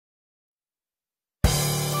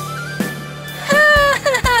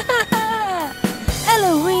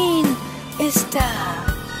ist da.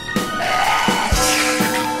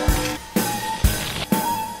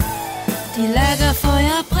 Die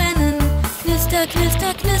Lagerfeuer brennen, knister,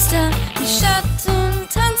 knister, knister. Die Schatten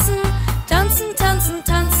tanzen, tanzen, tanzen,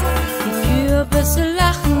 tanzen. Die Kürbisse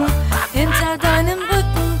lachen hinter deinem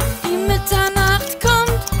Rücken. Die Mitternacht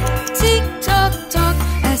kommt, tick, tock, tock.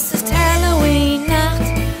 Es ist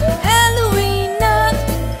Halloween-Nacht, Halloween-Nacht.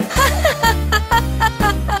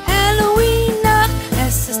 Halloween-Nacht,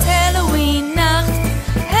 es ist Halloween-Nacht,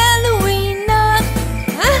 Halloween-Nacht.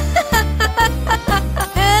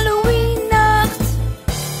 Halloween-Nacht.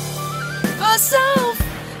 Pass auf,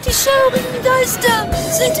 die schaurigen Geister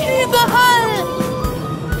sind überall.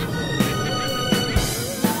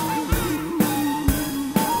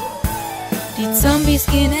 Die Zombies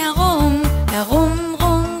gehen herum, herum,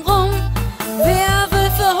 rum, rum.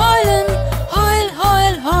 Werwölfe heulen, heul,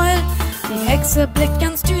 heul, heul. Die Hexe blickt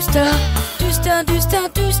ganz düster, düster, düster,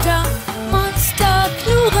 düster. Monster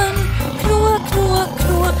knurren, knurr, knurr,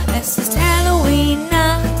 knurr. Es ist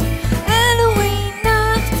Halloween-Nacht,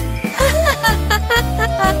 Halloween-Nacht.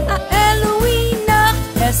 Halloween-Nacht,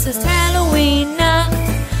 es ist Halloween-Nacht,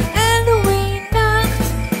 Halloween-Nacht.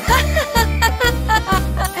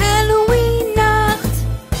 Halloween-Nacht.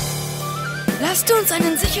 Lasst uns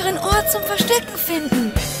einen sicheren Ort zum Verstecken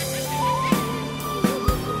finden.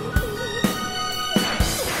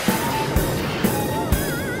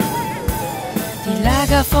 Die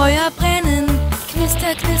Lagerfeuer brennen,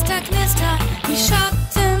 knister, knister, knister. Die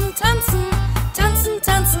Schatten tanzen, tanzen,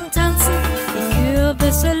 tanzen, tanzen. Die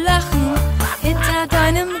Kürbisse lachen hinter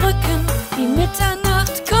deinem Rücken. Die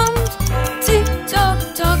Mitternacht kommt, tick, tock,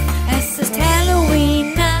 tock. Es ist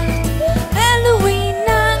Halloween-Nacht,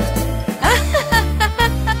 Halloween-Nacht.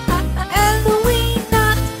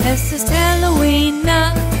 Halloween-Nacht, es ist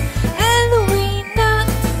Halloween-Nacht, Halloween-Nacht.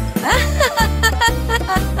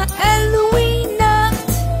 Halloween-Nacht.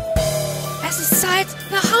 Es ist Zeit,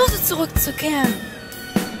 nach Hause zurückzukehren.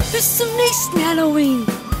 Bis zum nächsten Halloween.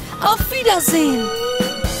 Auf Wiedersehen.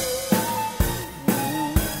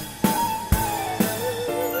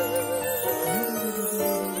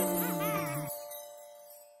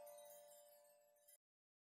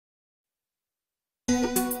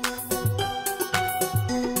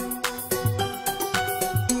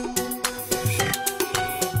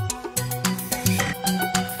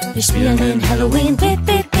 Wir spielen den Halloween-Beat,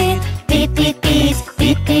 Beat, Beat, Beat, Beat, Beat,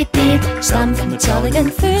 Beat, Beat, Beat. Stampfen mit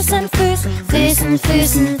schaurigen Füßen, Füßen, Füßen,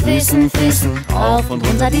 Füßen, Füßen, Füßen. Auf und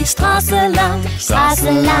runter die Straße lang,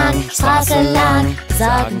 Straße lang, Straße lang.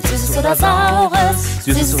 Sagen Süßes oder Saures,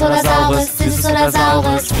 Süßes oder Saures, Süßes oder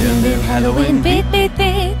Saures. Spielen den Halloween-Beat, Beat,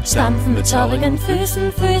 Beat. Stampfen mit schaurigen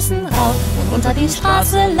Füßen, Füßen. Auf und runter die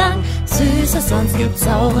Straße lang, Süßes, sonst gibt's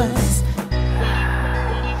Saures.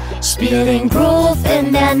 Spiel den Groove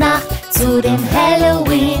in der Nacht zu dem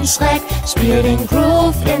Halloween-Schreck. Spiel den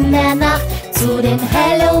Groove in der Nacht zu dem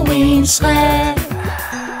Halloween-Schreck.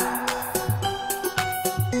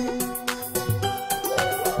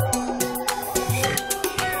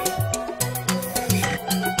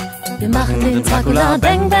 Wir machen den Dracula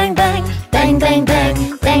Bang, Bang, Bang. Bang, bang, bang,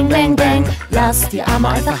 bang, bang, bang. Lass die Arme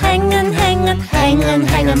einfach hängen, hängen, hängen,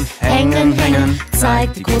 hängen, hängen, hängen.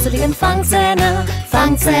 Zeig die gruseligen Fangzähne,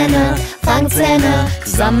 Fangzähne, Fangzähne.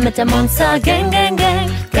 Zusammen mit der Monster Gang, Gang, Gang,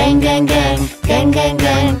 Gang, Gang, Gang, Gang, Gang,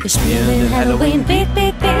 Gang. Wir spielen den Halloween Beat,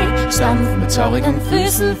 Beat, Beat. Stampfen mit schaurigen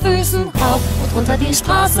Füßen, Füßen. Rauf und runter die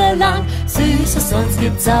Straße lang. Süßes, sonst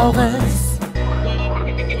gibt's Saures.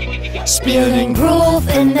 Spiel den Groove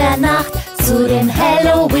in der Nacht zu dem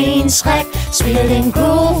Halloween-Schreck. Spiel den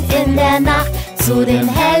Groove in der Nacht zu dem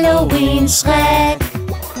Halloween-Schreck.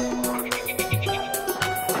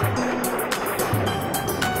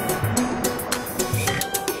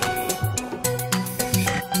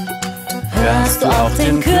 Hörst du auch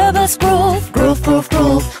den Kürbis-Groove? Groove, Groove,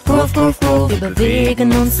 Groove, Groove, Groove, Groove. Wir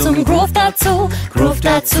bewegen uns zum Groove dazu, Groove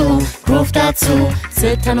dazu, Groove dazu.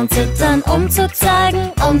 Zittern und zittern, um zu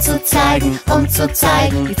zeigen, um zu zeigen, um zu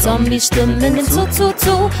zeigen. Die Zombie-Stimmen dem zu, zu,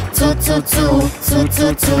 zu, zu, zu, zu, zu,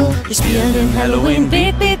 zu, zu. Wir spielen den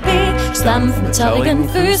Halloween-Beat, Beat, Beat. Stampfen mit schaurigen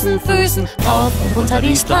Füßen, Füßen. Rauf und runter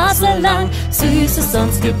die Straße lang. Süßes,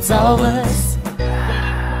 sonst gibt's Saures.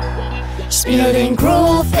 Spiel den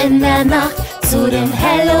Groove in der Nacht zu dem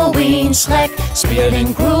Halloween-Schreck. Spiel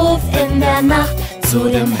den Groove in der Nacht zu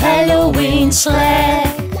dem Halloween-Schreck.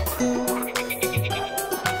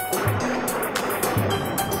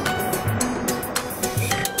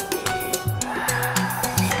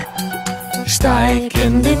 Steig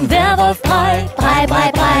in den Werwolfbrei. Brei,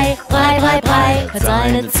 Brei, Brei, Brei, Brei, Brei. Hört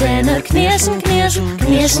seine Zähne knirschen, knirschen,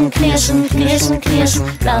 knirschen, knirschen, knirschen, knirschen.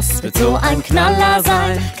 Das wird so ein Knaller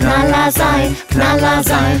sein, Knaller sein, Knaller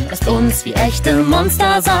sein. Lasst uns wie echte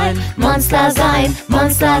Monster sein, Monster sein,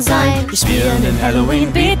 Monster sein. Wir spielen den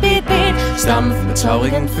Halloween Beat, Beat, Beat. Stampfen mit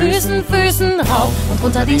schaurigen Füßen, Füßen rauf und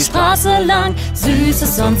runter die Straße lang.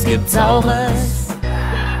 Süßes, sonst gibt's Saures.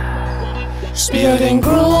 Spiel den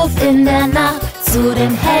Groove in der Nacht zu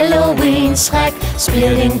dem Halloween-Schreck.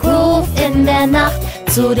 Spiel den Groove in der Nacht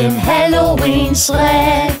zu dem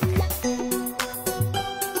Halloween-Schreck.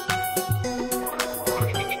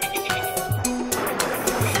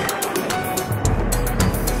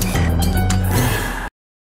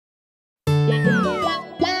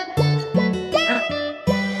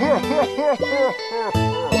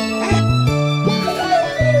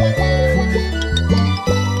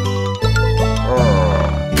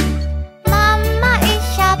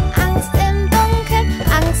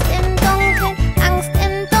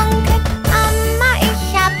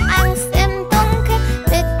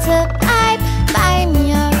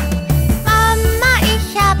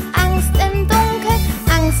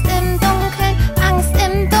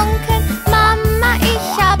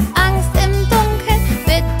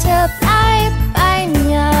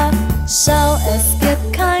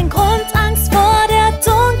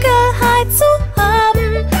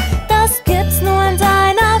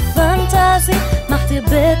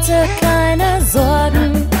 Keine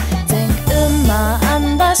Sorgen, denk immer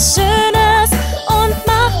an was Schönes und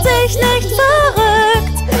mach dich nicht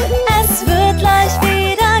verrückt. Es wird gleich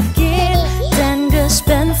wieder gehen, denn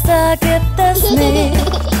Gespenster gibt es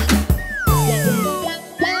nicht.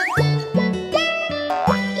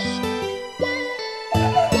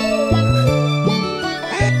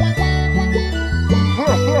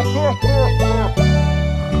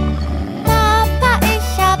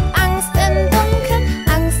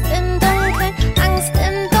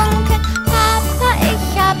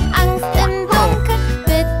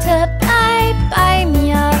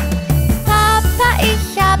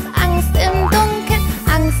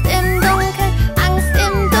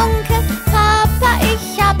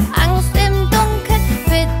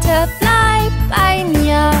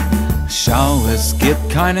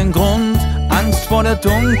 Keinen Grund, Angst vor der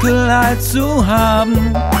Dunkelheit zu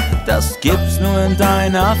haben. Das gibt's nur in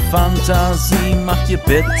deiner Fantasie. Mach dir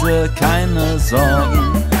bitte keine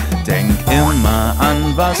Sorgen. Denk immer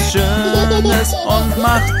an was Schönes und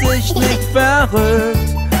mach dich nicht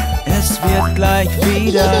verrückt. Es wird gleich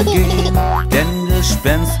wieder gehen, denn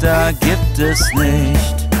Gespenster gibt es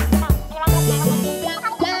nicht.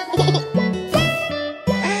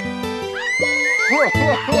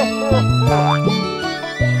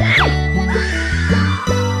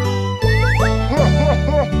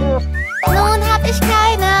 Nun hab ich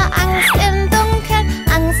keine Angst im Dunkeln,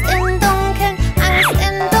 Angst im Dunkeln, Angst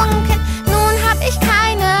im Dunkeln. Nun hab ich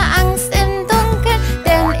keine Angst im Dunkeln,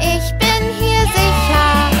 denn ich bin hier sicher.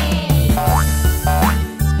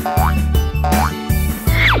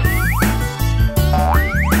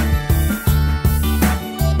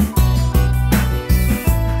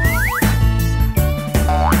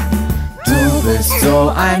 Du bist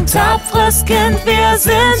so ein tapferes Kind, wir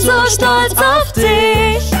sind so stolz auf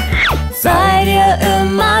dich. Sei dir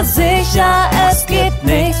immer sicher, es gibt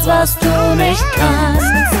nichts, was du nicht kannst.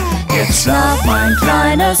 Jetzt schlaf, mein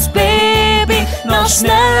kleines Baby, noch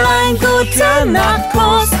schnell ein guter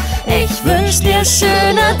Nachtkuss. Ich wünsch dir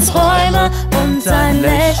schöne Träume und ein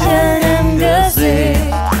Lächeln im Gesicht.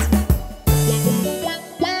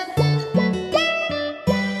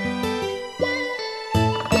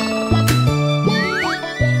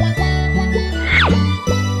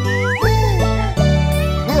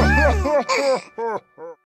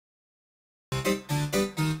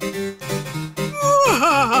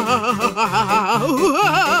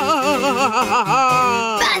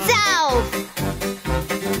 Pass auf!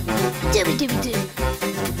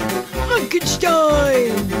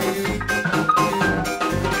 Frankenstein!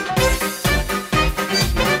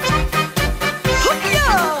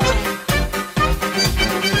 Hoppla!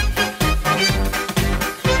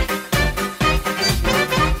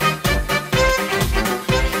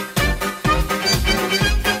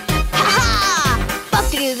 Haha!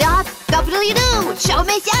 Boppelidu, schau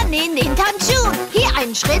mich an in den Tanzschuhen. Hier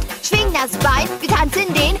einen Schritt, schwing das Bein, wir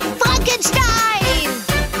tanzen den Frankenstein.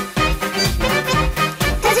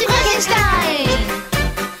 Tanzen Frankenstein.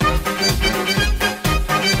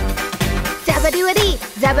 Sabadubadi,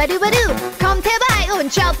 Sabadubadu, kommt herbei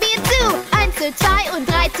und schaut mir zu. 1 zu 2 und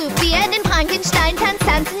 3 zu 4, den Frankenstein-Tanz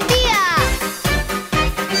tanzen wir.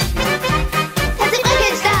 Tanzen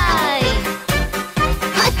Frankenstein.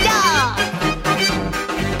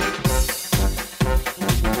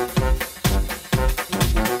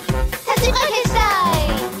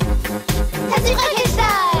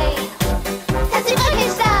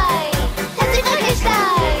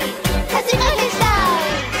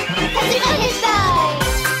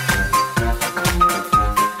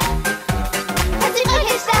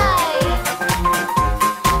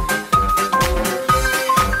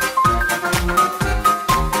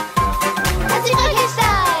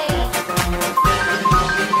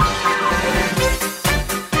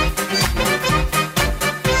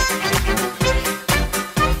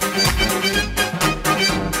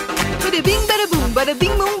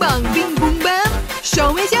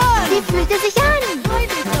 Wie fühlt es sich an?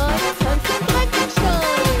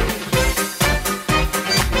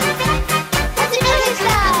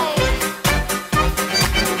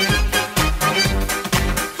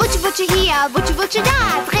 Wutsche, wutsche da,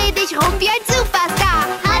 dreh dich rum wie ein Superstar.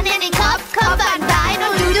 Hand in den Kopf, Kopf an Bein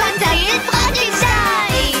und du unterhielt freundlich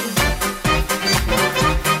sein.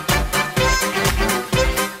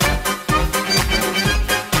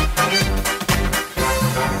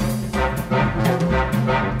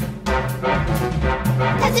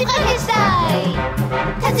 Kannst du fröhlich sein?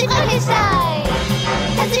 Kannst du fröhlich sein?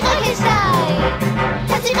 Kannst du fröhlich sein?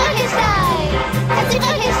 Kannst du fröhlich sein? Kannst du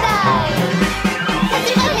fröhlich sein? Kannst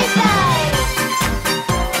du fröhlich sein?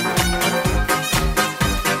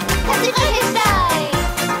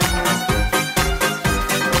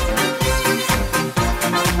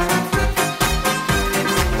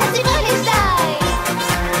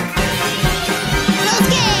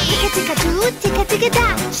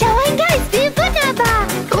 Da. Schau, ein Geist, wie wunderbar!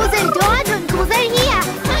 Grusel dort und Grusel hier.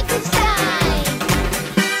 Frankenstein!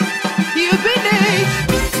 Hier bin ich!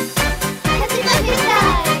 Kannst du fröhlich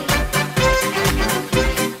sein?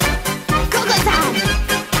 Guck uns an!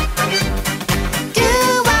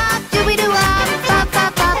 Do-wop, do-we-do-wop,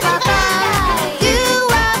 ba-ba-ba-ba-ba.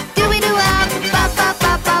 Do-wop, do-we-do-wop,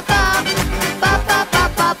 ba-ba-ba-ba-ba.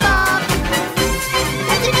 Ba-ba-ba-ba-ba.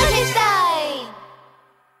 Kannst du fröhlich sein?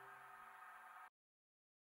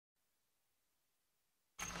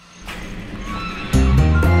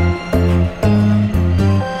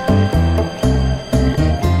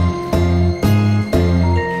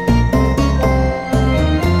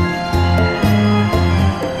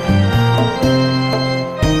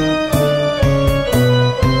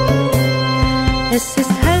 Es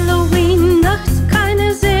ist Halloween-Nacht,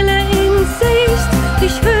 keine Seele in Sicht.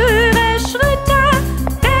 Ich höre Schritte,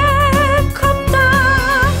 er kommt da.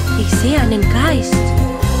 Ich sehe einen Geist.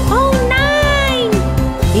 Oh nein!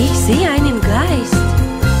 Ich sehe einen Geist.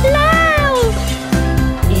 Lauf!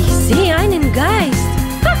 Ich sehe einen Geist.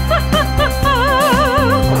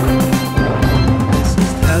 Es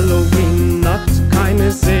ist Halloween-Nacht,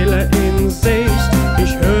 keine Seele in Sicht.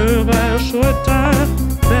 Ich höre Schritte,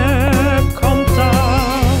 wer kommt da?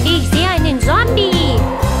 Ich sehe einen Zombie.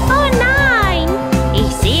 Oh nein,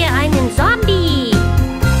 ich sehe einen Zombie.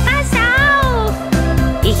 Pass auf,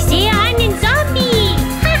 ich sehe einen Zombie.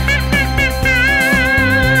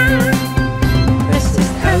 Es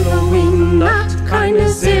ist Halloween-Nacht, keine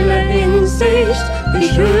Seele in Sicht.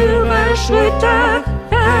 Ich höre Schritte,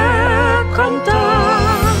 wer kommt da?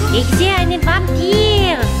 Ich sehe einen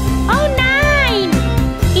Vampir. Oh nein,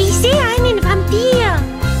 ich sehe einen Vampir.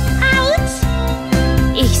 Autsch,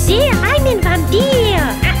 ich sehe einen Vampir.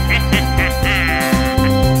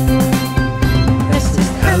 Es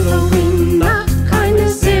ist Halloween-Nacht, keine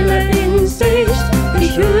Seele in Sicht.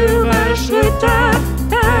 Ich höre Schritte,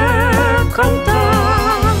 wer kommt da?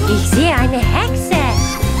 Ich sehe eine Hexe.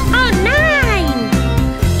 Oh nein,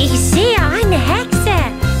 ich sehe eine Hexe.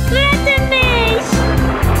 Rette mich.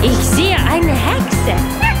 Ich sehe eine Hexe.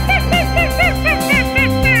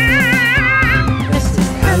 Es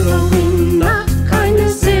ist Halloween-Nacht, keine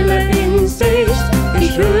Seele in Sicht.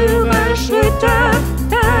 Ich höre Schritte,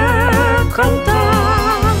 wer kommt da?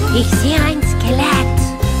 Ich sehe ein Skelett.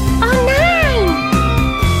 Oh nein,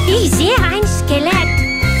 ich sehe ein Skelett.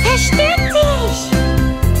 Versteckt dich.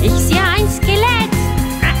 Ich sehe ein Skelett.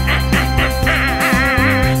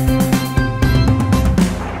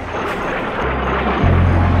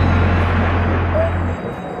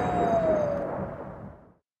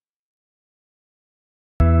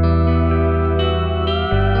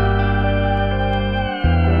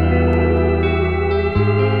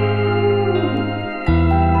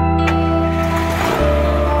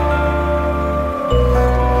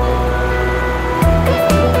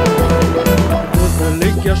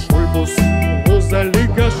 Gruseliger Schulbus,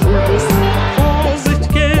 gruseliger Schulbus.